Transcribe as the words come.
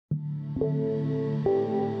If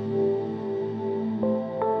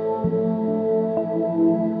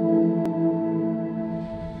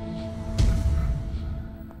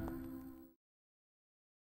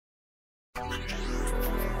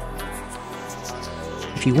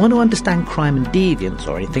you want to understand crime and deviance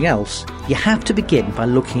or anything else, you have to begin by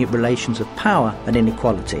looking at relations of power and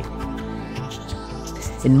inequality.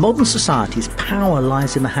 In modern societies, power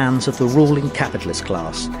lies in the hands of the ruling capitalist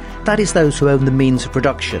class. That is those who own the means of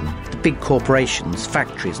production, the big corporations,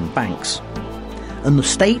 factories and banks. And the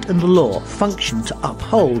state and the law function to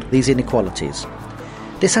uphold these inequalities.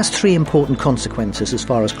 This has three important consequences as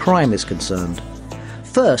far as crime is concerned.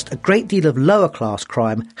 First, a great deal of lower-class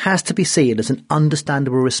crime has to be seen as an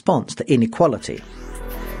understandable response to inequality.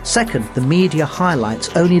 Second, the media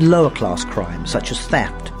highlights only lower-class crime, such as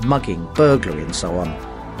theft, mugging, burglary and so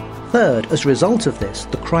on. Third, as a result of this,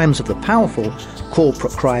 the crimes of the powerful,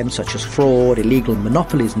 corporate crimes such as fraud, illegal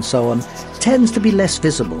monopolies and so on, tends to be less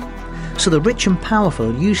visible. So the rich and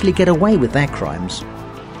powerful usually get away with their crimes.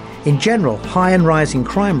 In general, high and rising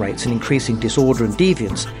crime rates and increasing disorder and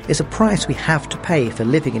deviance is a price we have to pay for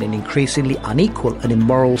living in an increasingly unequal and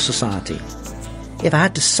immoral society. If I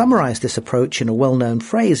had to summarise this approach in a well-known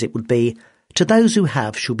phrase, it would be, "To those who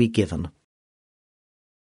have shall be given."